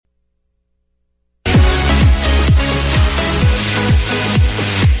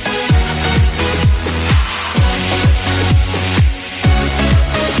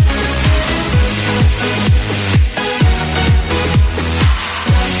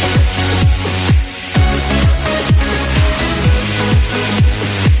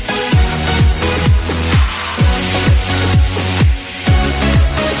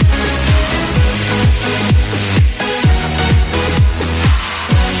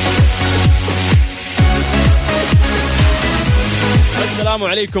السلام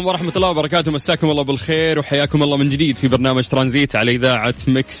عليكم ورحمة الله وبركاته. مساكم الله بالخير وحياكم الله من جديد في برنامج ترانزيت على إذاعة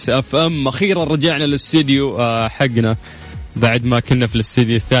ميكس اف ام. أخيرا رجعنا للاستديو حقنا بعد ما كنا في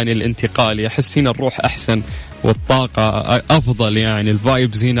الاستديو الثاني الانتقالي. أحس هنا الروح أحسن والطاقة أفضل، يعني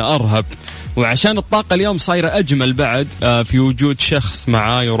الفايبز هنا أرهب، وعشان الطاقة اليوم صايرة أجمل بعد في وجود شخص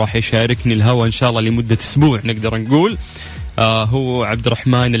معاي وراح يشاركني الهوا إن شاء الله لمدة أسبوع نقدر نقول. هو عبد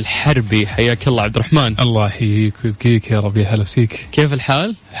الرحمن الحربي. حياك الله عبد الرحمن. الله يحييك ويبقيك يا ربي. هلا فيك. كيف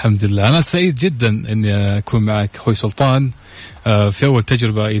الحال؟ الحمد لله، أنا سعيد جدا أني أكون معك أخوي سلطان في أول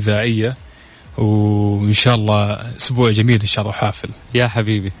تجربة إذاعية، وإن شاء الله أسبوع جميل إن شاء الله حافل. يا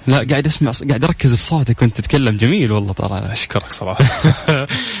حبيبي، لا قاعد أسمع، قاعد أركز في صوتك وأنت تتكلم جميل والله طالع. أشكرك صراحة.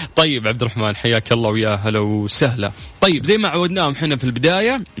 طيب عبد الرحمن حياك الله ويا هلا وسهلا. طيب زي ما عودناهم حنا في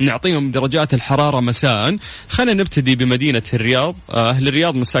البداية نعطيهم درجات الحرارة مساء. خلينا نبتدي بمدينة الرياض. أهل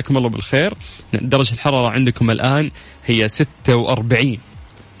الرياض مساكم الله بالخير. درجة الحرارة عندكم الآن هي 46.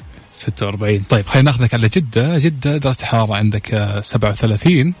 46. طيب خلينا ناخذك على جدة. جدة درجة الحرارة عندك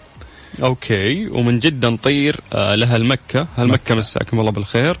 37. اوكي، ومن جدة نطير لها المكة. هالمكة مساكم الله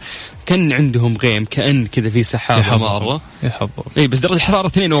بالخير. كان عندهم غيم، كأن كذا في سحابة مرة. يحضر. اي بس درجة الحرارة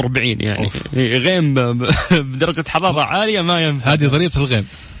 42 يعني. غيم بدرجة حرارة عالية ما ينفع. هذه ضريبة الغيم.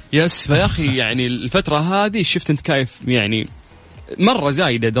 يس. فيا أخي يعني الفترة هذه شفت أنت كيف يعني مرة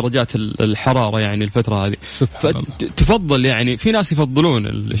زايدة درجات الحرارة يعني الفترة هذه. فتفضل يعني في ناس يفضلون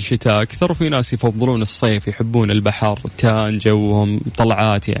الشتاء أكثر وفي ناس يفضلون الصيف، يحبون البحر تان جوهم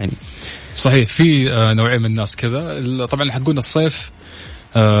طلعات يعني. صحيح، في نوعين من الناس كذا. طبعا حقون الصيف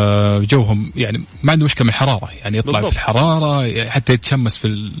جوهم يعني ما عنده مشكلة من الحرارة، يعني يطلع بالضبط في الحرارة حتى يتشمس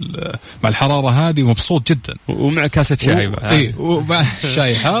في مع الحرارة هذه ومبسوط جدا، ومع كاسة شاي ومع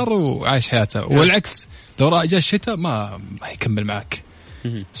شاي حار وعايش حياته. والعكس لو جاء الشتاء ما يكمل معك.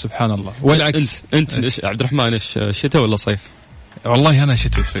 سبحان الله. والعكس انت عبد الرحمن ايش شتاء ولا صيف؟ والله انا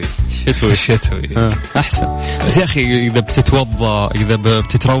شتوي. شتوي احسن. بس يا اخي اذا بتتوضا اذا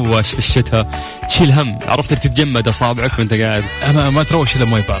بتتروش في الشتاء تشيل هم. عرفت تتجمد اصابعك وانت قاعد. انا ما اتروش الا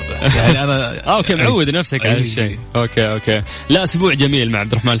مويه بارده يعني انا اوكي معود نفسك على الشيء. اوكي لا اسبوع جميل مع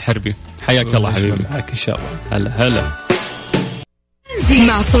عبد الرحمن الحربي. حياك الله حبيبي. معك ان شاء الله. هلا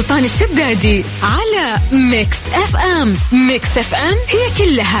مع سلطان الشدادي على ميكس اف ام. ميكس اف ام هي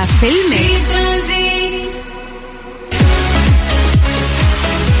كلها في الميكس.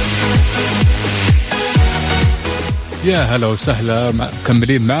 يا هلا وسهلا،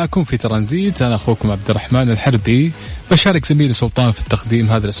 مكملين معكم في ترانزيت. أنا أخوكم عبد الرحمن الحربي، بشارك زميلي سلطان في التقديم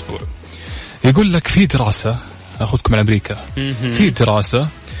هذا الأسبوع. يقول لك في دراسة، أخذكم على أمريكا. في دراسة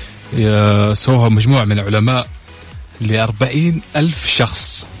سووها مجموعة من العلماء ل40,000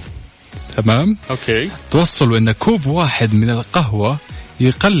 شخص. تمام؟ أوكي. توصلوا أن كوب واحد من القهوة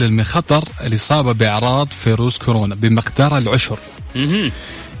يقلل من خطر الإصابة بأعراض فيروس كورونا بمقدار العشر.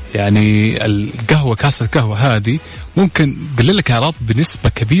 يعني القهوة، كاسة القهوة هذه ممكن تقلل لك أعراض بنسبة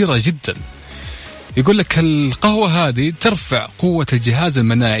كبيرة جدا. يقول لك القهوة هذه ترفع قوة الجهاز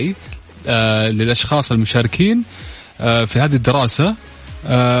المناعي للأشخاص المشاركين في هذه الدراسة.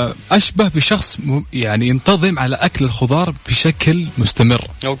 أشبه بشخص يعني ينتظم على أكل الخضار بشكل مستمر.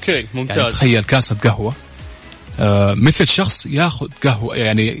 أوكي ممتاز. يعني تخيل كاسة قهوة مثل شخص ياخذ قهوة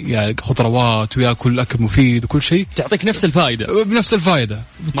يعني خضروات ويأكل أكل مفيد وكل شيء، تعطيك نفس الفائدة. بنفس الفائدة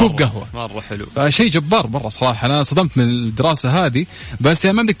كوب قهوة. مرة حلو. شيء جبار مرة صراحة. أنا صدمت من الدراسة هذه، بس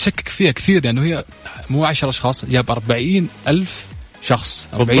يعني ما بدك تشكك فيها كثير لأنه يعني هي مو 10 أشخاص، جاب 40,000 شخص،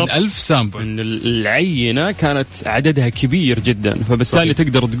 40,000 سامبل. إن العينة كانت عددها كبير جدا، فبالتالي صحيح.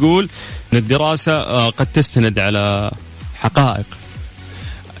 تقدر تقول إن الدراسة قد تستند على حقائق.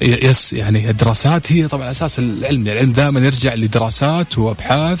 يس، يعني الدراسات هي طبعا أساس العلم. العلم دائما يرجع لدراسات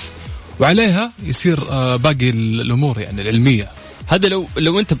وأبحاث وعليها يصير باقي الأمور يعني العلمية. هذا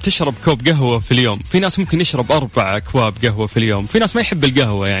لو أنت بتشرب كوب قهوة في اليوم، في ناس ممكن يشرب 4 أكواب قهوة في اليوم، في ناس ما يحب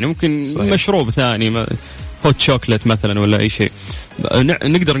القهوة يعني ممكن صحيح. مشروب ثاني هوت شوكلت مثلا ولا أي شيء.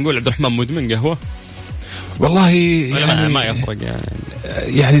 نقدر نقول عبد الرحمن مدمن قهوة؟ والله يعني ما يفرق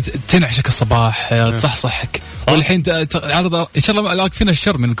يعني تنعشك الصباح، تصحصحك. والحين تعرض إن شاء الله فينا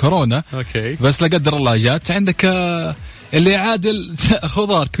الشر من كورونا. أوكي. بس لا قدر الله جات عندك اللي يعادل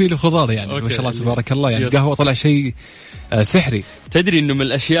خضار، كيلو خضار يعني. ما شاء الله تبارك الله. يعني قهوة طلع شيء سحري. تدري إنه من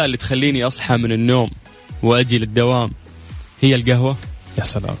الأشياء اللي تخليني أصحى من النوم وأجي للدوام هي القهوة. يا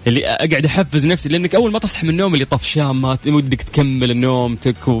سلام. اللي أقعد أحفز نفسي، لأنك أول ما تصحى من النوم اللي طفشان ما ودك تكمل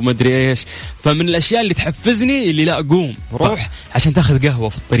نومتك ومدري إيش. فمن الأشياء اللي تحفزني اللي لا أقوم روح عشان تاخذ قهوة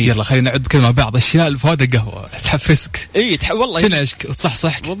في الطريق. يلا خلينا نعد كلمة مع بعض. أشياء فوائد القهوة تحفزك. والله تنعشك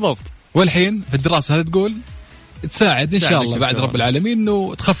وتصحصحك. بالضبط. والحين في الدراسة هل تقول تساعد إن شاء الله بعد رب العالمين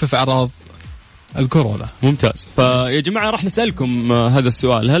إنه تخفف أعراض الكورونا. ممتاز. فيا جماعة راح نسألكم هذا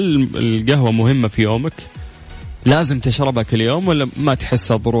السؤال: هل القهوة مهمة في يومك؟ لازم تشربها كل يوم ولا ما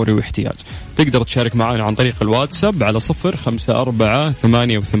تحسها ضروري واحتياج؟ تقدر تشارك معنا عن طريق الواتساب على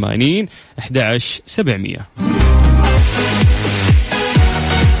 0548811700.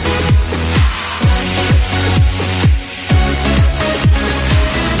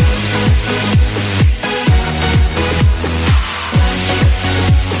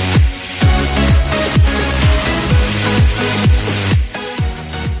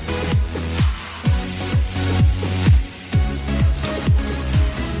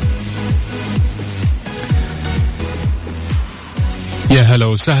 يا هلا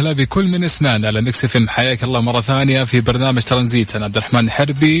وسهلا بكل من اسمعنا على ميكس اف ام. حياك الله مرة ثانية في برنامج ترانزيت. أنا عبد الرحمن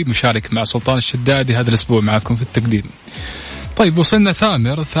الحربي مشارك مع سلطان الشدادي هذا الأسبوع معكم في التقديم. طيب وصلنا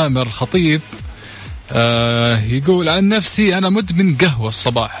ثامر خطيب يقول: عن نفسي أنا مدمن قهوة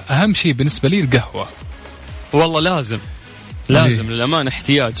الصباح، أهم شيء بالنسبة لي القهوة. والله لازم للأمانة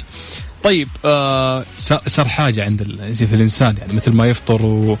احتياج. طيب صار حاجة عند في الإنسان، يعني مثل ما يفطر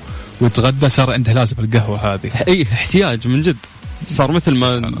ويتغدى صار عنده لازم القهوة هذه. اي احتياج من جد، صار مثل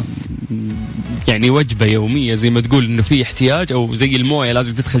ما يعني وجبة يومية، زي ما تقول انه في احتياج، او زي الموية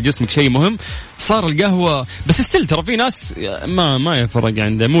لازم تدخل جسمك شيء مهم، صار القهوة. بس استل ترى في ناس ما يفرق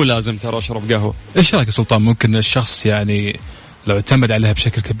عنده، مو لازم ترى اشرب قهوة. ايش رايك يا سلطان؟ ممكن الشخص يعني لو اعتمد عليها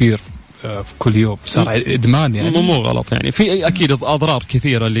بشكل كبير في كل يوم صار ادمان؟ يعني مو غلط، يعني في اكيد اضرار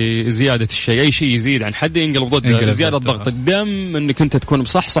كثيره لزياده الشيء، اي شيء يزيد عن حده ينقلب ضده. زياده ضغط الدم، انك انت تكون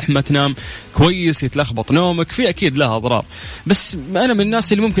مصحصح ما تنام كويس، يتلخبط نومك، في اكيد لها اضرار. بس انا من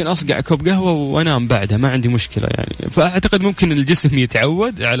الناس اللي ممكن اصقع كوب قهوه وانام بعدها، ما عندي مشكله يعني. فاعتقد ممكن الجسم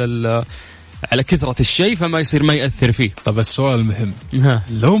يتعود على كثرة الشيء فما يصير ما يأثر فيه. طب السؤال المهم،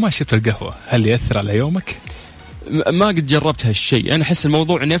 لو ما شربت القهوة هل يأثر على يومك؟ ما قد جربت هالشيء. أنا أحس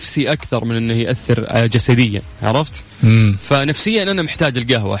الموضوع نفسي أكثر من أنه يأثر جسديا، عرفت؟ فنفسيا أنا محتاج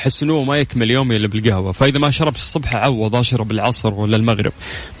القهوة، أحس أنه ما يكمل يومي إلا بالقهوة. فإذا ما شربت الصبح أعوض أشرب العصر ولا المغرب.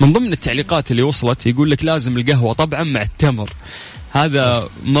 من ضمن التعليقات اللي وصلت يقول لك لازم القهوة طبعا مع التمر، هذا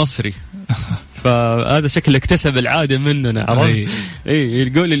مصري. فهذا شكل اكتسب العادة مننا، عرفت؟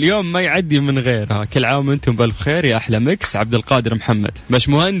 يقول اليوم ما يعدي من غيرها. كل عام وانتم بالف خير يا أحلى ميكس. عبد القادر محمد، باش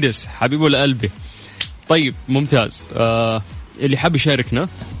مهندس حبيبه لقلبي. طيب ممتاز. اللي حاب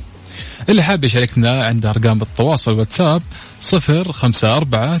يشاركنا عنده أرقام التواصل واتساب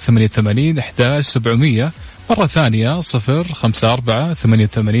 0548811700. مرة ثانية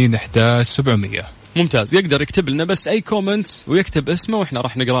 0548811700. ممتاز. يقدر يكتب لنا بس أي كومنت ويكتب اسمه وإحنا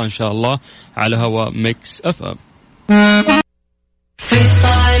راح نقرأ إن شاء الله على هوا ميكس اف ام. في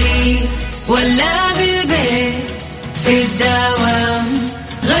الطريق ولا بالبيت في الدوام،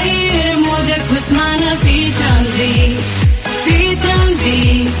 غير مودك واسمعنا في ترانزيت. في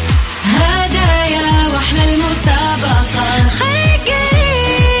ترانزيت هدايا واحلى المسابقة، خليك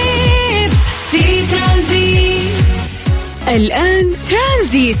قريب في ترانزيت. الآن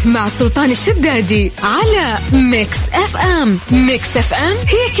ترانزيت مع سلطان الشدادي على ميكس اف ام. ميكس اف ام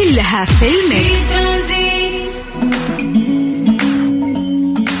هي كلها في الميكس.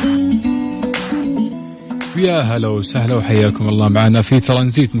 يا هلا وسهلا وحياكم الله معنا في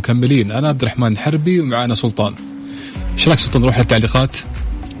ترانزيت. مكملين، أنا عبد الرحمن الحربي ومعنا سلطان. ايش رايك سلطان نروح للتعليقات؟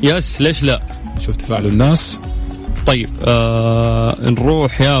 يس ليش لا؟ شوف تفاعل الناس. طيب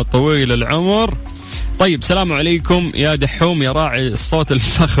نروح يا طويل العمر. طيب السلام عليكم يا دحوم يا راعي الصوت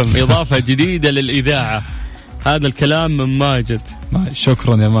الفخم، إضافة جديدة للإذاعة. هذا الكلام من ماجد.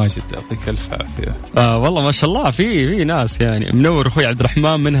 شكرا يا ماجد، يعطيك الف عافية. والله ما شاء الله في ناس يعني منور. أخوي عبد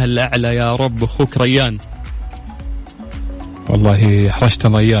الرحمن منها الأعلى يا رب. أخوك ريان، والله حرشت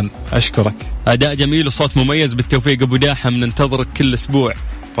ريان، أشكرك. أداء جميل وصوت مميز. بالتوفيق أبو داحم، ننتظرك كل أسبوع.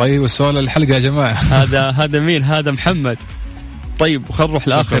 طيب وسؤال الحلقة يا جماعة. هذا مين؟ هذا محمد. طيب وخل نروح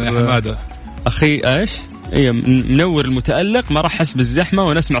الآخر. حمادة أخي إيش؟ منور المتألق، ما راح أحس بالزحمة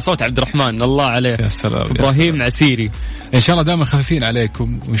ونسمع صوت عبد الرحمن. الله عليه. يا سلام. إبراهيم عسيري. إن شاء الله دائما خفيفين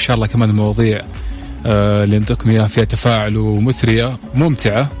عليكم، وإن شاء الله كمان المواضيع اللي عندكم إياها فيها تفاعل ومثرية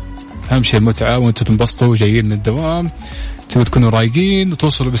ممتعة. أهم شيء المتعة، وأنتم تنبسطوا جايين من الدوام، تبوا تكونوا رايقين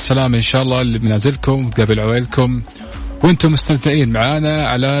وتوصلوا بالسلامة إن شاء الله لمنازلكم وتقابل عوائلكم وأنتم مستمتعين معانا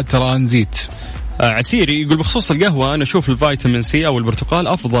على ترانزيت. عسيري يقول بخصوص القهوة أنا أشوف الفيتامين سي أو البرتقال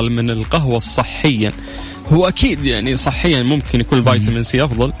أفضل من القهوة صحيا. هو أكيد يعني صحيا ممكن يكون الفيتامين سي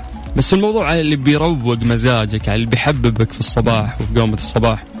أفضل، بس الموضوع على اللي بيروق مزاجك، على اللي بيحببك في الصباح وفي قومة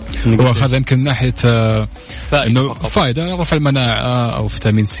الصباح. هو أخذ يمكن ناحية إنه فائدة رفع المناعة أو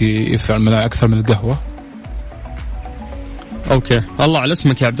فيتامين سي يرفع المناعة أكثر من القهوة. أوكي، الله على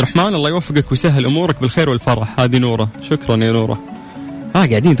اسمك يا عبد الرحمن، الله يوفقك ويسهل أمورك بالخير والفرح. هذه نورة. شكرا يا نورة.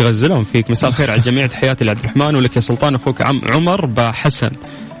 قاعدين يتغزلون فيك. مساء الخير على الجميع، تحياتي لعبد الرحمن ولك يا سلطان، أخوك عمر بحسن.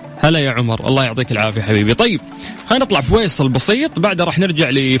 هلا يا عمر، الله يعطيك العافية حبيبي. طيب خلينا نطلع فويصل بسيط، بعد راح نرجع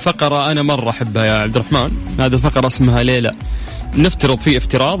لفقرة أنا مرة أحبها يا عبد الرحمن. هذه الفقرة اسمها ليلة، نفترض فيه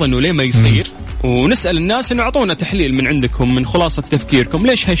افتراض أنه ليه ما يصير، ونسأل الناس أنه أعطونا تحليل من عندكم من خلاصة تفكيركم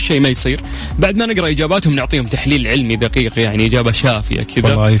ليش هالشيء ما يصير. بعد ما نقرأ إجاباتهم نعطيهم تحليل علمي دقيق، يعني إجابة شافية كذا.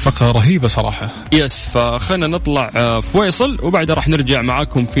 والله فقرة رهيبة صراحة. يس، فخلنا نطلع فويصل وبعد راح نرجع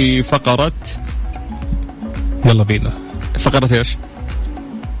معاكم في فقرة. يلا بينا. فقرة إيش؟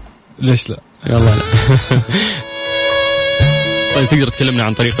 ليش لا؟ يلا لا. طيب تقدر تكلمنا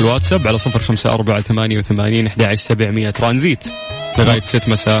عن طريق الواتساب على 0548811700 ترانزيت لغاية 6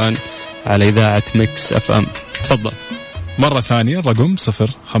 مساء على إذاعة ميكس اف ام. تفضل مرة ثانية، الرقم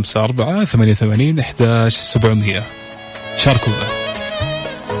 0548811700. شاركونا.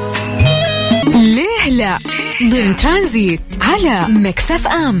 ليه لا ضمن ترانزيت على ميكس اف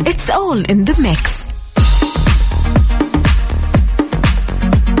ام. It's all in the mix.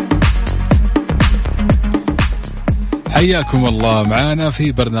 حياكم الله معنا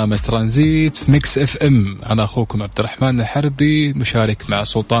في برنامج ترانزيت في ميكس اف ام. أنا أخوكم عبد الرحمن الحربي، مشارك مع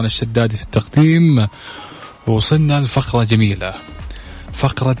سلطان الشدادي في التقديم. وصلنا لفقرة جميلة،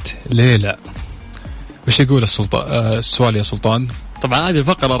 فقرة ليلة. وش يقول السؤال يا سلطان؟ طبعا هذه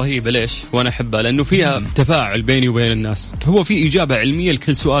الفقرة رهيبة. ليش؟ وأنا أحبها لأنه فيها تفاعل بيني وبين الناس. هو في إجابة علمية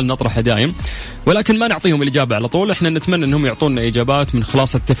لكل سؤال نطرحه دائم، ولكن ما نعطيهم الإجابة على طول. إحنا نتمنى أنهم يعطونا إجابات من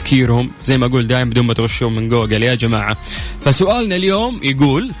خلاصة تفكيرهم، زي ما أقول دائم بدون ما تغشون من جوجل يا جماعة. فسؤالنا اليوم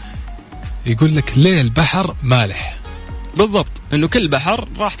يقول لك ليه البحر مالح؟ بالضبط، أنه كل بحر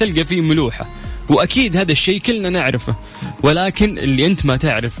راح تلقى فيه ملوحة، وأكيد هذا الشيء كلنا نعرفه، ولكن اللي أنت ما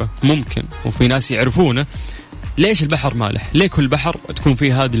تعرفه ممكن وفي ناس يعرفونه. ليش البحر مالح؟ ليه كل بحر تكون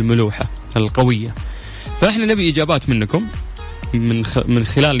فيه هذه الملوحة القوية؟ فإحنا نبي إجابات منكم من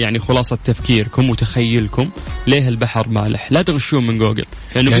خلال يعني خلاصة تفكيركم وتخيلكم. ليه البحر مالح؟ لا تغشون من جوجل،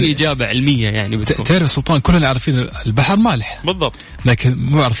 لأنه يعني إجابة علمية يعني بتكون. تعرف سلطان، كلنا عارفين البحر مالح بالضبط، لكن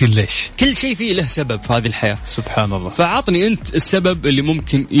مو عارفين ليش. كل شيء فيه له سبب في هذه الحياة. سبحان الله. فعطني أنت السبب اللي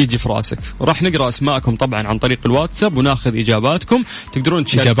ممكن يجي في راسك. راح نقرأ أسماءكم طبعا عن طريق الواتساب وناخذ إجاباتكم. تقدرون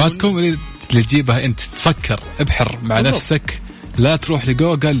تشاركون إجاباتكم اللي تجيبها أنت. تفكر، ابحر مع بالضبط. نفسك، لا تروح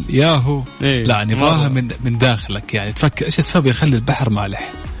لجوجل ياهو. إيه؟ لا نبغاها من داخلك، يعني تفكر ايش السبب يخلي البحر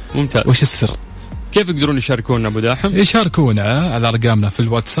مالح. ممتاز. وش السر؟ كيف يقدرون يشاركونا أبو داحم؟ يشاركونا على أرقامنا في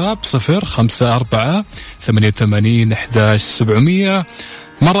الواتساب 0548811700.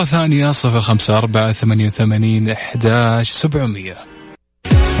 مرة ثانية 0548811700.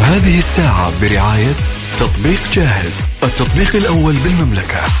 هذه الساعة برعاية تطبيق جاهز، التطبيق الأول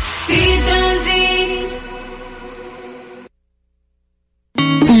بالمملكة. في ترانزيت.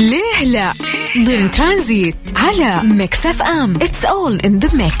 ليه لا ضمن ترانزيت على ميكس اف ام. It's all in the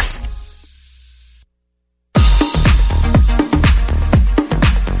mix.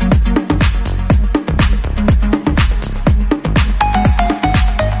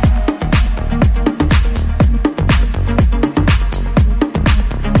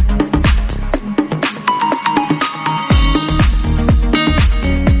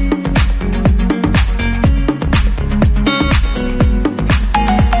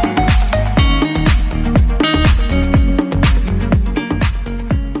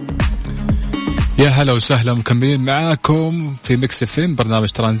 يا هلا وسهلا، مكملين معاكم في ميكس اف ام برنامج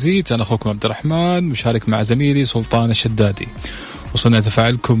ترانزيت. انا اخوكم عبد الرحمن، مشارك مع زميلي سلطان الشدادي. وصلنا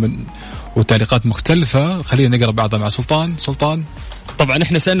تفاعلكم وتعليقات مختلفة. خلينا نقرأ بعضها مع سلطان. طبعا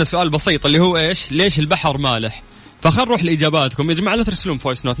احنا سألنا سؤال بسيط اللي هو ايش؟ ليش البحر مالح؟ فخل نروح لإجاباتكم يا جماعة. لا ترسلون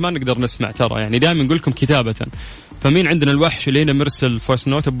فويس نوت، ما نقدر نسمع ترى، يعني دائما نقول لكم كتابة. فمين عندنا الوحش اللي هنا مرسل فويس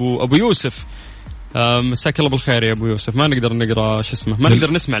نوت؟ أبو يوسف. مساك الله بالخير يا أبو يوسف. ما نقدر نقرأ ما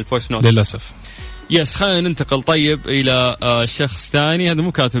نقدر نسمع الفويس نوت للأسف. يس، خلينا ننتقل طيب إلى شخص ثاني. هذا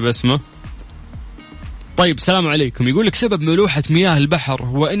مو كاتب اسمه. طيب السلام عليكم. يقول لك سبب ملوحة مياه البحر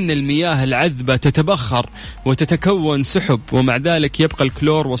هو أن المياه العذبة تتبخر وتتكون سحب، ومع ذلك يبقى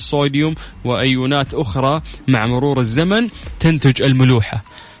الكلور والصوديوم وأيونات أخرى مع مرور الزمن تنتج الملوحة.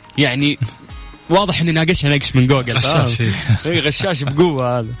 يعني واضح اني ناقش من جوجل. غشاش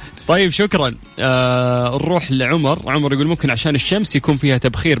بقوة هذا. طيب شكرا. نروح لعمر يقول ممكن عشان الشمس يكون فيها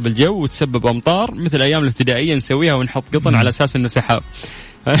تبخير بالجو وتسبب أمطار، مثل أيام الابتدائية نسويها ونحط قطن على أساس إنه سحاب.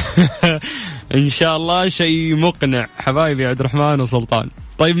 إن شاء الله شيء مقنع حبايبي عبد الرحمن وسلطان.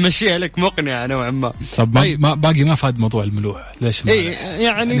 طيب مشيها لك مقنع نوعا ما. طيب باقي ما فاد موضوع الملوحة. ليش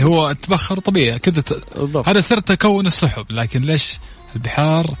يعني هو تبخر طبيعي كذا هذا سر تكون السحب، لكن ليش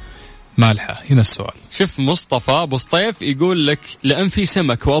البحار مالحة؟ هنا السؤال. شوف مصطفى أبو سطيف يقول لك لأن في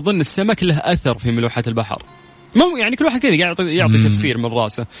سمك، وأظن السمك له أثر في ملوحة البحر. يعني كل واحد كذا يعطي تفسير من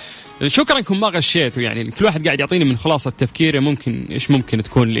راسه. شكرا انكم ما غشيتوا، يعني كل واحد قاعد يعطيني من خلاصة تفكيره ممكن ايش ممكن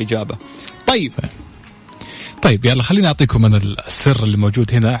تكون الإجابة. طيب يلا خليني أعطيكم أنا السر اللي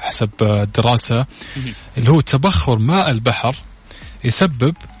موجود هنا حسب الدراسة، اللي هو تبخر ماء البحر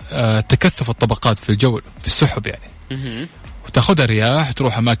يسبب تكثف الطبقات في الجو في السحب يعني، وتأخذها رياح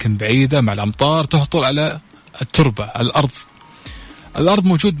تروح أماكن بعيدة مع الأمطار تهطل على التربة على الأرض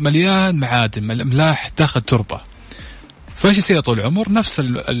موجود مليان معادن الأملاح داخل تربة، فايش يصير طول العمر نفس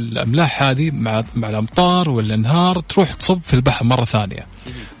الأملاح هذه مع الأمطار والأنهار تروح تصب في البحر مرة ثانية،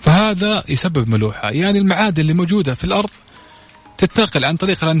 فهذا يسبب ملوحة. يعني المعادن اللي موجودة في الأرض تتنقل عن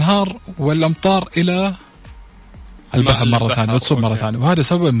طريق الأنهار والأمطار إلى البحر مرة ثانية وتصب مرة ثانية، وهذا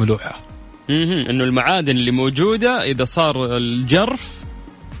سبب الملوحة. إنه المعادن اللي موجودة إذا صار الجرف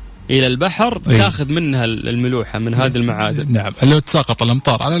إلى البحر تأخذ منها الملوحة من هذه المعادن. نعم، اللي تساقط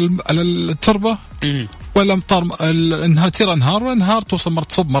الأمطار على التربة والأمطار إنها تصير أنهار والأنهار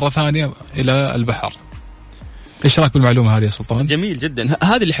تصب مرة ثانية إلى البحر. إيش رأيك بالمعلومة هذه يا سلطان؟ جميل جدا،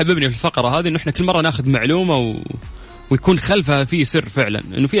 هذا اللي حببني في الفقرة هذه، إنه إحنا كل مرة ناخذ معلومة ويكون خلفها في سر فعلا،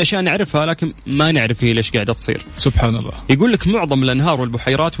 إنه في أشياء نعرفها لكن ما نعرف هي ليش قاعدة تصير. سبحان الله. يقول لك معظم الأنهار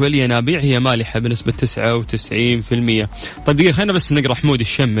والبحيرات والينابيع هي مالحة بنسبة 99%. طيب دقيقة خلينا بس نقرأ حمود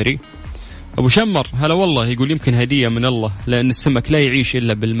الشمري. أبو شمر هلا والله، يقول يمكن هدية من الله لأن السمك لا يعيش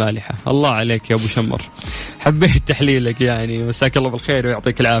إلا بالمالحة. الله عليك يا أبو شمر، حبيت تحليلك يعني، مساك الله بالخير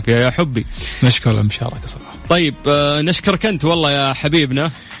ويعطيك العافية يا حبي. نشكر المشاركة صراحة. طيب نشكرك أنت والله يا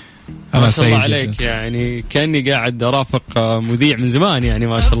حبيبنا، ما شاء الله عليك يعني كأني قاعد أرافق مذيع من زمان يعني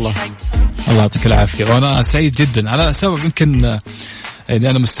ما شاء الله. الله يعطيك العافية، وأنا سعيد جدا على سبب يمكن يعني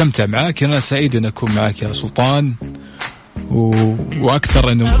أنا مستمتع معك، أنا سعيد أن أكون معك يا سلطان،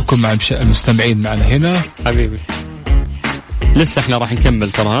 وأكثر أنه أكون مع المستمعين معنا هنا. حبيبي لسه احنا راح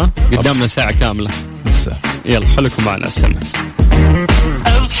نكمل ترى، ها قدامنا ساعة كاملة لسه، يلا خليكم معنا السنة.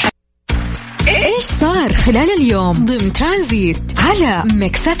 ايش صار خلال اليوم ضمن ترانزيت على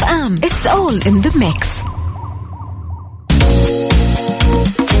ميكس اف ام. It's all in the mix.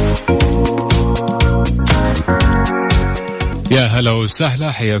 يا هلا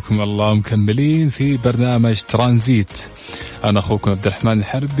وسهلا، حياكم الله، مكملين في برنامج ترانزيت. أنا أخوكم عبد الرحمن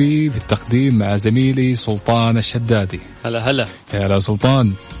الحربي في التقديم مع زميلي سلطان الشدادي. هلا هلا. يا هلا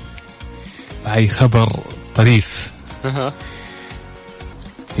سلطان، معي خبر طريف.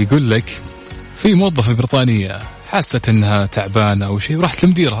 يقول لك في موظفة بريطانية حست أنها تعبانة أو شيء ورحت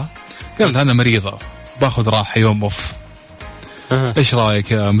لمديرها قالت أنا مريضة باخذ راحة يوم أوف. إيش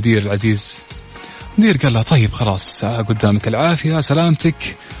رأيك يا مدير العزيز؟ مدير قال لها طيب خلاص قدامك العافية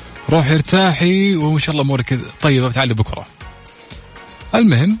سلامتك، روحي ارتاحي وإن شاء الله أمورك طيبة بتعالي بكرة.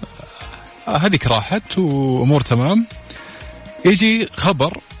 المهم هذيك راحت وأمور تمام، يجي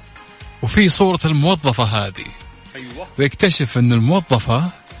خبر وفي صورة الموظفة هذه. أيوة. ويكتشف أن الموظفة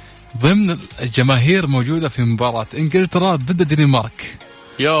ضمن الجماهير موجودة في مباراة إنجلترا ضد الدنمارك.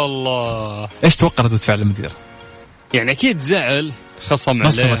 يا الله، إيش توقع ردة فعل المدير؟ يعني أكيد زعل، خصم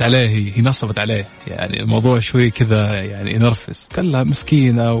نصبت عليه، هي نصبت عليه، يعني الموضوع شوي كذا يعني نرفز. قال لها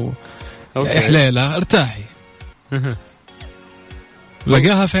مسكينة حليلة ارتاحي.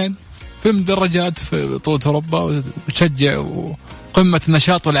 لقاها فين؟ في مدرجات في طول أوروبا وتشجع وقمة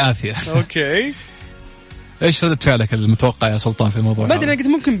النشاط والعافية. أوكي. ايش ردة فعلك المتوقع يا سلطان في الموضوع؟ ما ادري، قلت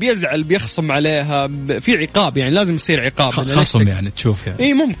ممكن بيزعل بيخصم عليها في عقاب، يعني لازم يصير عقاب خصم يعني تشوف يعني.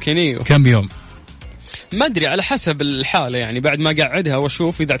 اي ممكن ايوه. كم يوم؟ ما ادري على حسب الحالة، يعني بعد ما قعدها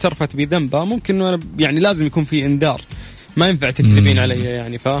واشوف اذا اعترفت بذنبها ممكن يعني لازم يكون في انذار، ما ينفع تكذبين علي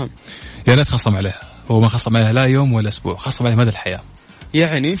يعني فاهم. يا ريت خصم عليها، هو ما خصم عليها لا يوم ولا اسبوع، خصم عليها مدى الحياة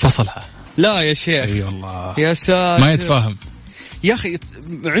يعني فصلها. لا يا شيخ اي والله يا ساتر، ما يتفاهم يا أخي.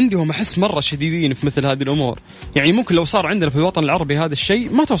 عندهم أحس مرة شديدين في مثل هذه الأمور، يعني ممكن لو صار عندنا في الوطن العربي هذا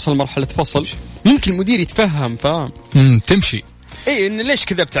الشيء ما توصل مرحلة فصل، ممكن المدير يتفهم فاهم. تمشي إيه إن ليش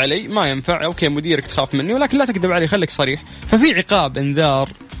كذبت علي ما ينفع، أوكي مديرك تخاف مني ولكن لا تكذب علي، خليك صريح. ففي عقاب، انذار،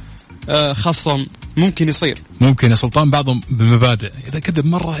 خصم ممكن يصير. ممكن يا سلطان بعضهم بالمبادئ إذا كذب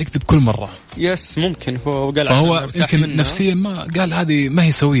مرة يكذب كل مرة. يس ممكن قال فهو يمكن نفسيا ما قال هذه ما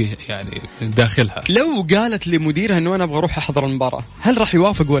هي سوية يعني داخلها. لو قالت لمديرها إنه أنا أبغى أروح أحضر المباراة هل راح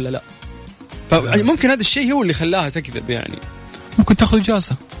يوافق ولا لا؟ فممكن هذا الشيء هو اللي خلاها تكذب يعني. ممكن تاخذ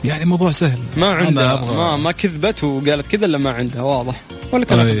إجازة، يعني موضوع سهل. ما عندها ما كذبت وقالت كذا إلا ما عندها واضح، ولا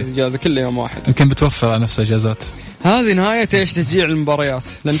كانت إجازة كل يوم واحد. يمكن بتوفر على نفسها إجازات. هذه نهاية إيش تشجيع المباريات،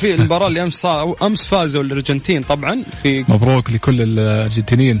 لأن في المباراة اللي أمس فازوا الأرجنتين طبعا. في مبروك لكل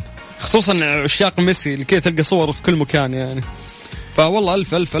الأرجنتينيين خصوصا عشاق ميسي اللي كذا تلقى صور في كل مكان يعني. فوالله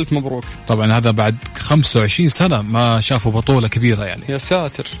ألف ألف ألف مبروك. طبعا هذا بعد 25 سنة ما شافوا بطولة كبيرة يعني. يا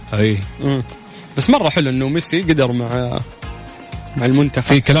ساتر. أي بس مرة حلو إنه ميسي قدر مع المنتخب.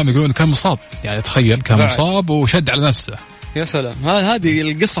 في كلام يقولون كان مصاب، يعني تخيل كان مصاب وشد على نفسه. يا سلام، هذه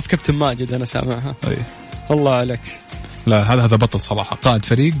القصة في كابتن ماجد أنا سامعها. الله عليك. لا هذا بطل صراحة، قائد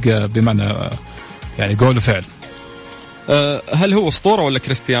فريق بمعنى يعني قول وفعل. هل هو أسطورة ولا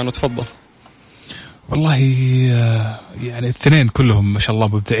كريستيانو؟ تفضل. والله يعني الاثنين كلهم ما شاء الله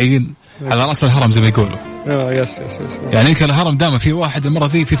مبدعين على رأس الهرم زي ما يقولوا. يس. يعني يمكن الهرم دائما في واحد، المرة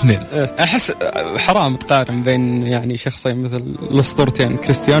في اثنين. أحس حرام تقارن بين يعني شخصين مثل الأسطورتين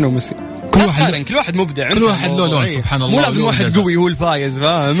كريستيانو وميسي. كل واحد مبدع، كل واحد له لون سبحان الله. مو لازم واحد قوي هو الفايز،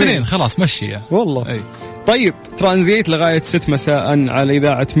 فاهم؟ اثنين خلاص مشي والله. طيب ترانزيت لغاية 6 مساء على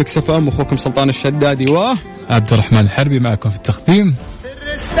إذاعة مكس اف ام. أخوكم سلطان الشدادي عبد الرحمن الحربي معكم في التقديم.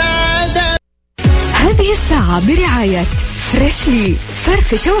 هذه الساعة برعاية فريشلي،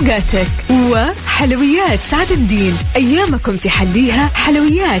 فرفش اوقاتك، وحلويات سعد الدين، أيامكم تحليها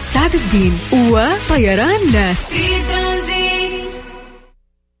حلويات سعد الدين، وطيران ناس. في ترانزيت.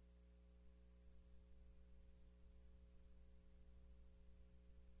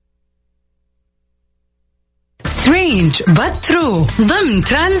 سترينج but true ضمن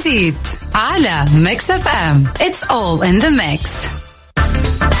ترانزيت على ميكس اف ام. It's all in the mix.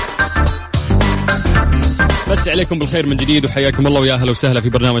 بس عليكم بالخير من جديد وحياكم الله ويا اهلا وسهلا في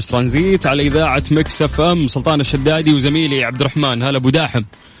برنامج ترانزيت على إذاعة مكس اف ام. سلطان الشدادي وزميلي عبد الرحمن. هلا أبو داحم.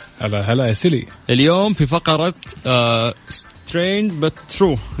 هلا يا سيلي. اليوم في فقرة strange but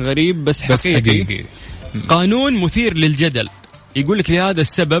true، غريب بس حقيقي. قانون مثير للجدل يقول لك لهذا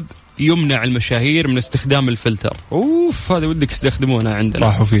السبب يمنع المشاهير من استخدام الفلتر. هذا ودك تستخدمونه عندنا.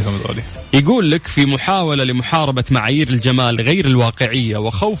 راحوا فيهم ذولي. يقول لك في محاولة لمحاربة معايير الجمال غير الواقعية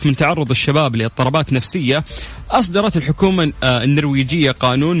وخوف من تعرض الشباب لاضطرابات نفسية، أصدرت الحكومة النرويجية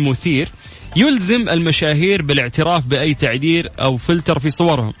قانون مثير يلزم المشاهير بالاعتراف بأي تعديل أو فلتر في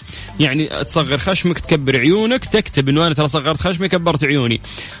صورهم. يعني تصغر خشمك، تكبر عيونك، تكتب إنه أنا ترى صغرت خشمي كبرت عيوني.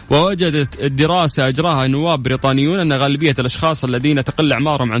 ووجدت الدراسة أجراها نواب بريطانيون أن غالبية الأشخاص الذين تقل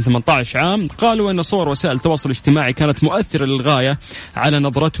أعمارهم عن 18 عام قالوا أن صور وسائل التواصل الاجتماعي كانت مؤثرة للغاية على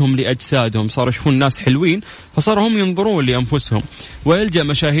نظرتهم لأجسادهم. صاروا يشوفون الناس حلوين فصاروا هم ينظرون لأنفسهم. ويلجأ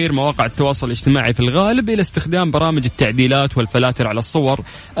مشاهير مواقع التواصل الاجتماعي في الغالب إلى استخدام برامج التعديلات والفلاتر على الصور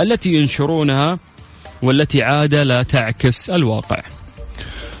التي ينشرونها والتي عادة لا تعكس الواقع.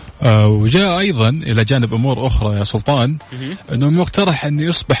 وجاء أيضا إلى جانب أمور أخرى يا سلطان أنه مقترح أنه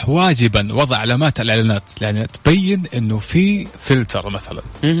يصبح واجبا وضع علامات الإعلانات، يعني تبين أنه في فلتر مثلا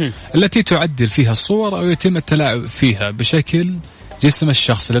التي تعدل فيها الصور أو يتم التلاعب فيها بشكل جسم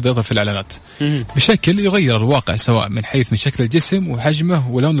الشخص الذي يظهر في الإعلانات بشكل يغير الواقع، سواء من حيث من شكل الجسم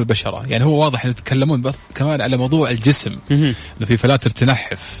وحجمه ولون البشرة. يعني هو واضح أن يتكلمون كمان على موضوع الجسم، أنه في فلاتر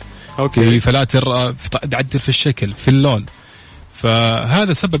تنحف، في فلاتر تعدل في الشكل في اللون.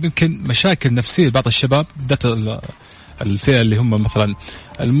 فهذا سبب يمكن مشاكل نفسية لبعض الشباب، بالذات الفئة اللي هم مثلا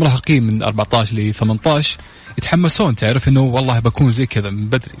المراهقين من 14 ل 18 يتحمسون، تعرف انه والله بكون زي كذا من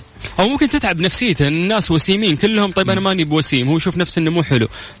بدري. او ممكن تتعب نفسيته، الناس وسيمين كلهم، طيب انا ماني بوسيم، هو يشوف نفسه انه مو حلو.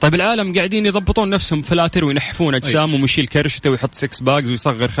 طيب العالم قاعدين يضبطون نفسهم فلاتر وينحفون اجسامهم ويشيل كرشته ويحط 6 باجز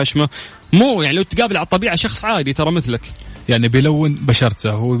ويصغر خشمه. مو يعني لو تقابل على الطبيعة شخص عادي ترى مثلك، يعني بيلون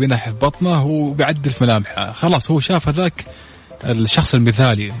بشرته، هو بينحف بطنه، هو بيعدل في ملامحه، خلاص هو شاف هذاك الشخص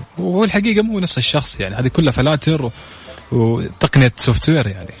المثالي، وهو الحقيقة مو نفس الشخص. يعني هذه كلها فلاتر وتقنية سوفت وير.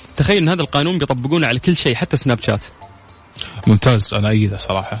 يعني تخيل ان هذا القانون بيطبقونه على كل شيء، حتى سناب شات. ممتاز، انا ايده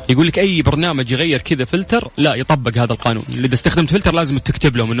صراحه. يقول لك اي برنامج يغير كذا فلتر لا يطبق هذا القانون. اذا استخدمت فلتر لازم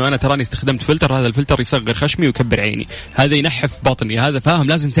تكتب لهم انه انا تراني استخدمت فلتر، هذا الفلتر يصغر خشمي ويكبر عيني، هذا ينحف بطني، هذا فاهم،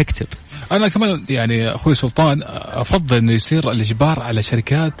 لازم تكتب. انا كمان يعني اخوي سلطان افضل انه يصير الاجبار على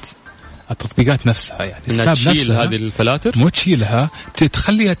شركات التطبيقات نفسها، يعني سناب نفسها هذه الفلاتر مو تشيلها،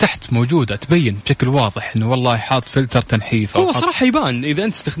 تخليها تحت موجودة تبين بشكل واضح انه والله حاط فلتر تنحيف. هو صراحة يبان اذا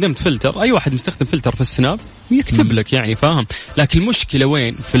انت استخدمت فلتر، اي واحد مستخدم فلتر في السناب يكتب لك، يعني فاهم. لكن المشكلة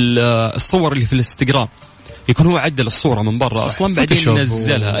وين؟ في الصور اللي في الانستغرام يكون هو عدل الصورة من برا اصلا بعدين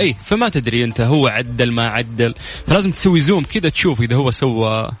ينزلها اي، فما تدري انت هو عدل ما عدل، فلازم تسوي زوم كذا تشوف اذا هو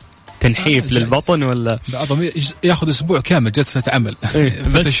سوى تنحيف للبطن ولا بعضهم ياخذ اسبوع كامل جلسة عمل.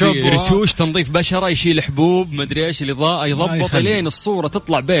 بس رتوش، تنظيف بشرة، يشيل حبوب، مدري ايش، الاضاءة يضبط لين الصورة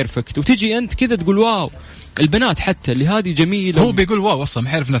تطلع بيرفكت، وتجي انت كذا تقول واو. البنات حتى اللي هذه جميلة، هو بيقول واو اصلا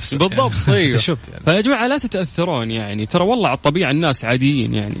محارف نفسه بالضبط. يعني. طيب فيا جماعة لا تتأثرون، يعني ترى والله على الطبيعة الناس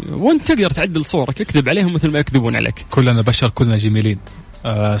عاديين، يعني وانت تقدر تعدل صورك، اكذب عليهم مثل ما يكذبون عليك. كلنا بشر، كلنا جميلين.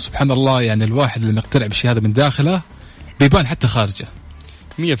 سبحان الله، يعني الواحد اللي مقتنع بشيء هذا من داخله بيبان حتى خارجه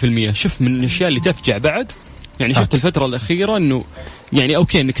 100%. شوف من الاشياء اللي تفجع بعد، يعني شفت الفترة الأخيرة انه يعني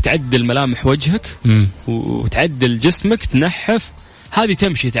اوكي انك تعدل ملامح وجهك وتعدل جسمك تنحف، هذه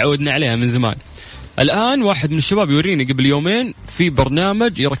تمشي، تعودنا عليها من زمان. الآن واحد من الشباب يوريني قبل يومين في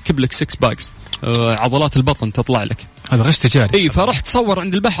برنامج يركب لك 6 باكس، عضلات البطن تطلع لك. هذا غش تجاري. اي، فرح تصور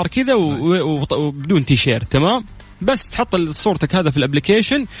عند البحر كذا وبدون تيشيرت، تمام، بس تحط صورتك هذا في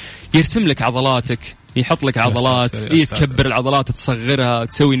الابليكيشن، يرسم لك عضلاتك، يحط لك عضلات، يتكبر العضلات، تصغرها،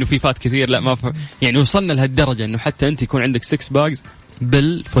 تسوي نفيفات كثير. لا ما يعني وصلنا لهالدرجة انه حتى انت يكون عندك 6 باكس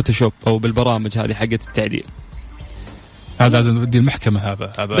بالفوتوشوب او بالبرامج هذه حقة التعديل. هذا لازم نودي المحكمة.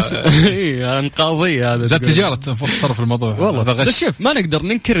 هذا بس ايه انقاضية، هذا زاد تجارة تصرف الموضوع والله. بس شوف، ما نقدر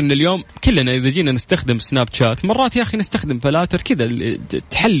ننكر ان اليوم كلنا اذا جينا نستخدم سناب شات مرات يا اخي نستخدم فلاتر كذا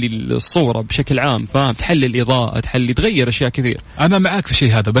تحلي الصورة بشكل عام، فاهم، تحلي الإضاءة، تحلي، تغير اشياء كثير. انا معك في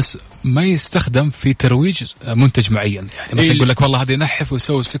شيء هذا، بس ما يستخدم في ترويج منتج معين. يعني مثلا يقول لك والله هذا ينحف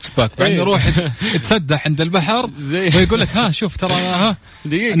ويسوي 6 باك، بعدين يروح يتسدح عند البحر ويقول لك ها شوف ترى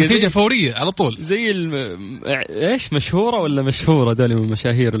النتيجة فورية على طول. زي ايش مشهورة ولا مشهورة دول من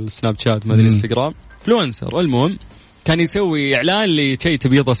مشاهير السناب شات ما ادري انستغرام، فلونسر، المهم كان يسوي اعلان لشيء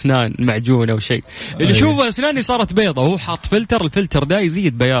تبيض اسنان معجون او شيء، اللي شوف اسناني صارت بيضة وهو حاط فلتر، الفلتر ده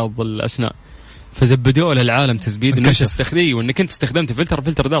يزيد بياض الاسنان، فزبدوا له العالم تزبيد انك تستخدمه وانك انت استخدمت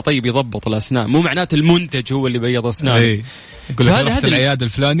الفلتر ده طيب يضبط الاسنان، مو معناته المنتج هو اللي بيض اسنان. يقول لك رحت العيادة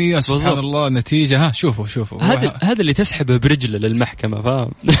الفلانية سبحان الله النتيجة ها شوفوا هذا اللي تسحبه برجله للمحكمة،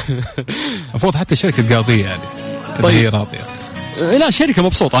 فاهم. المفروض حتى شركة قاضية يعني طيب. هي راضية، لا شركة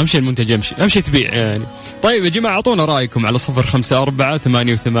مبسوطة، أهم شيء المنتج يمشي، أهم شيء تبيع يعني. طيب يا جماعة أعطونا رأيكم على 054-88-11700.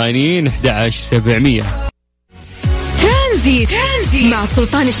 ترانزيت مع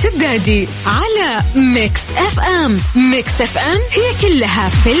سلطان الشدادي على ميكس اف ام. ميكس اف ام هي كلها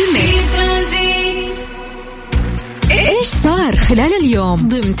في الميكس. ايش صار خلال اليوم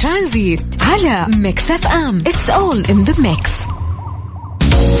ضمن ترانزيت على ميكس اف ام. It's all in the mix.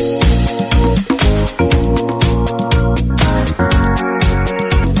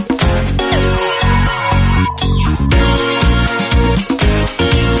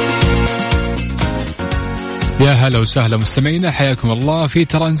 يا هلا وسهلا مستمعينا، حياكم الله في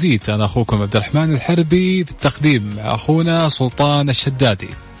ترانزيت. أنا أخوكم عبد الرحمن الحربي بالتقديم مع أخونا سلطان الشدادي.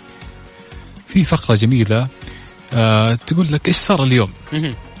 في فقرة جميلة تقول لك إيش صار اليوم.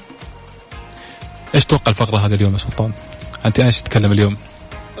 إيش توقع الفقرة هذا اليوم يا سلطان؟ أنت إيش تتكلم اليوم؟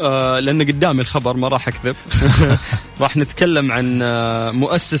 لأن قدامي الخبر ما راح أكذب. راح نتكلم عن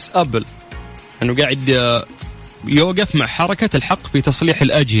مؤسس أبل أنه قاعد يوقف مع حركة الحق في تصليح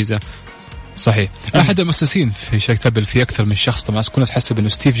الأجهزة. صحيح. أحد المؤسسين في شركة أبل، في أكثر من شخص طبعا، كنا تحسب إنه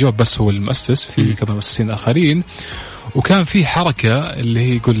ستيف جوب بس هو المؤسس، في كمان مؤسسين آخرين، وكان في حركة اللي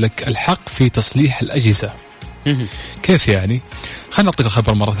هي يقول لك الحق في تصليح الأجهزة. كيف يعني؟ خلينا نعطيك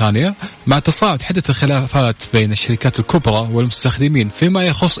الخبر مرة ثانية. مع تصاعد حدة الخلافات بين الشركات الكبرى والمستخدمين فيما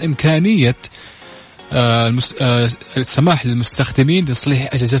يخص إمكانية السماح للمستخدمين لتصليح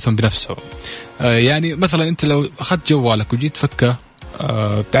أجهزتهم بنفسهم. يعني مثلا أنت لو أخذت جوالك وجيت فكه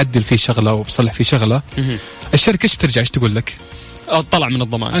بتعدل فيه شغلة وبصلح فيه شغلة، الشركة ايش بترجع ايش تقول لك؟ طلع من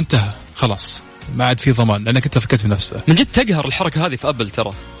الضمان، انتهى خلاص، ما عاد في ضمان لأنك انت فكرت بنفسه. من جد تقهر الحركة هذه في أبل،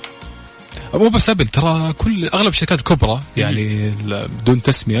 ترى مو بس أبل، ترى كل أغلب الشركات الكبرى يعني بدون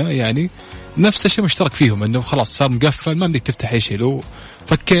تسمية يعني نفس الشيء مشترك فيهم، انه خلاص صار مقفل ما بدك تفتح اي شيء، لو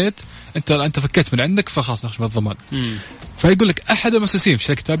فكيت انت فكيت من عندك فخلاص نخش من الضمان. فيقول لك احد المؤسسين في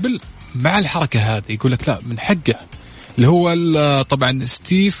شركة أبل مع الحركة هذه، يقول لك لا من حقه، اللي هو طبعا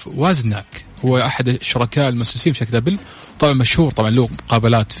ستيف وازناك، هو أحد الشركاء المؤسسين في شركة أبل، طبعا مشهور، طبعا له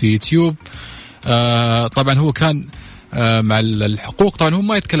مقابلات في يوتيوب. طبعا هو كان مع الحقوق، طبعا هو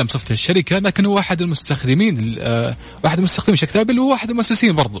ما يتكلم صفة الشركة، لكن هو أحد المستخدمين، واحد المستخدمين شركة أبل، وهو أحد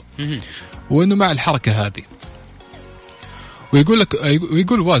المؤسسين برضه، وإنه مع الحركة هذه.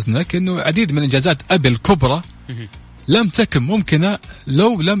 ويقول وازناك إنه عديد من إنجازات أبل كبرى لم تكن ممكنة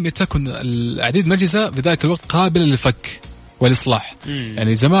لو لم تكن العديد من الأجهزة في ذلك الوقت قابلة للفك والإصلاح.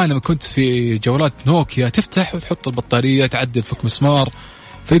 يعني زمان لما كنت في جوالات نوكيا تفتح وتحط البطارية، تعدل فك مسمار.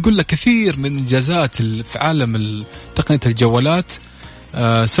 فيقول لك كثير من إنجازات في عالم تقنية الجوالات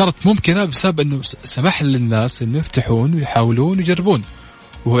صارت ممكنة بسبب أنه سمح للناس أنه يفتحون ويحاولون ويجربون،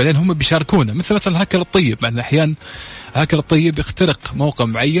 وبعدين هم بيشاركونا. مثل الهاكر الطيب، مع أحيانا الهاكر الطيب يخترق موقع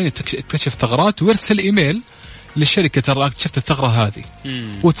معين، يكتشف ثغرات ويرسل إيميل للشركة ترى اكتشفت الثغرة هذه.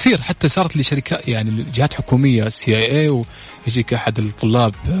 وتصير حتى صارت لشركات يعني جهات حكومية CIA، ويجيك أحد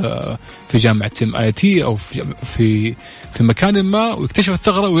الطلاب في جامعة MIT أو في مكان ما ويكتشف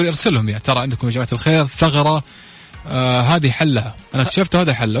الثغرة ويرسلهم، يعني ترى عندكم يا جماعة الخير ثغرة هذه حلها، أنا اكتشفته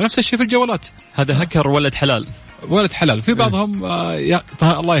هذا حله. ونفس الشيء في الجوالات، هذا هكر ولد حلال. في بعضهم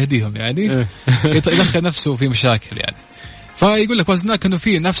الله يهديهم يعني يدخل نفسه في مشاكل يعني. فيقول لك وزناك أنه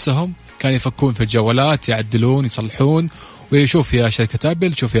في نفسهم كانوا يفكون في الجوالات، يعدلون يصلحون، ويشوف يا شركة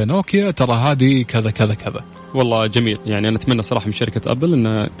أبل، شوف يا نوكيا، ترى هذه كذا كذا كذا. والله جميل. يعني أنا أتمنى صراحة من شركة أبل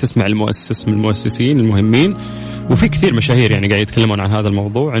أن تسمع المؤسس من المؤسسين المهمين، وفي كثير مشاهير يعني قاعد يتكلمون عن هذا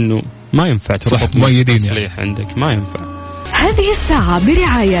الموضوع أنه ما ينفع تربط تصليح يعني. عندك ما ينفع. هذه الساعة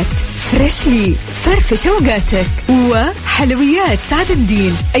برعاية فريشلي، فرفش اوقاتك، وحلويات سعد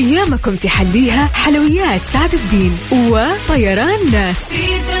الدين، أيامكم تحليها حلويات سعد الدين، وطيران ناس.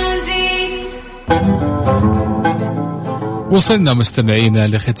 وصلنا مستمعينا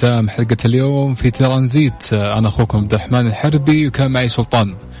لختام حلقة اليوم في ترانزيت. أنا أخوكم عبد الرحمن الحربي، وكان معي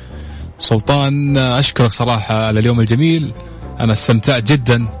سلطان. أشكرك صراحة على اليوم الجميل، أنا استمتعت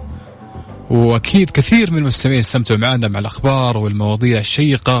جدا، وأكيد كثير من المستمعين استمتعوا معنا مع الأخبار والمواضيع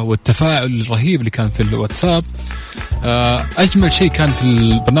الشيقة والتفاعل الرهيب اللي كان في الواتساب. أجمل شيء كان في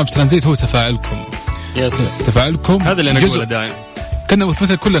البرنامج ترانزيت هو تفاعلكم. تفاعلكم هذا اللي أنا أقوله دائما. كنا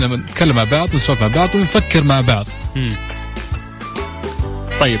مثل كلنا نتكلم مع بعض ونسولف مع بعض ونفكر مع بعض.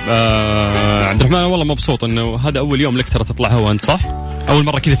 طيب عبد الرحمن والله مبسوط انه هذا اول يوم لك ترى تطلع هو انت صح؟ اول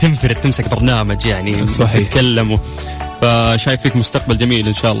مره كذا تنفرد تمسك برنامج يعني صحيح. تتكلم فشايف فيك مستقبل جميل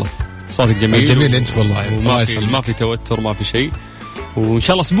ان شاء الله. صوتك جميل انت والله، ما في توتر ما في شيء، وان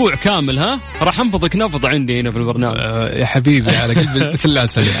شاء الله اسبوع كامل راح انفضك نفض عندي هنا في البرنامج. يا حبيبي على قلبي في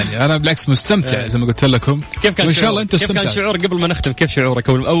العسل يعني. انا بالعكس مستمتع زي ما قلت لكم. كيف كان شعور؟ الله كيف كان شعور قبل ما نختم؟ كيف شعورك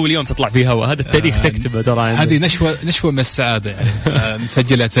اول يوم تطلع فيه هوا؟ هذا التاريخ تكتبه ترى. هذه نشوة من السعادة يعني.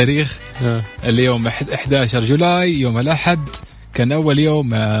 نسجلها تاريخ اليوم 11 جولاي يوم الأحد، كان أول يوم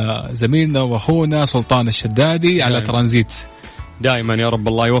مع زميلنا وأخونا سلطان الشدادي على ترانزيت. دائما يا رب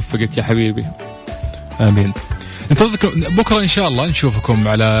الله يوفقك يا حبيبي. آمين. بكرة إن شاء الله نشوفكم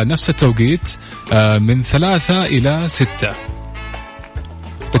على نفس التوقيت من 3 إلى 6.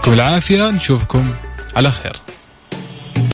 يعطيكم العافية، نشوفكم على خير.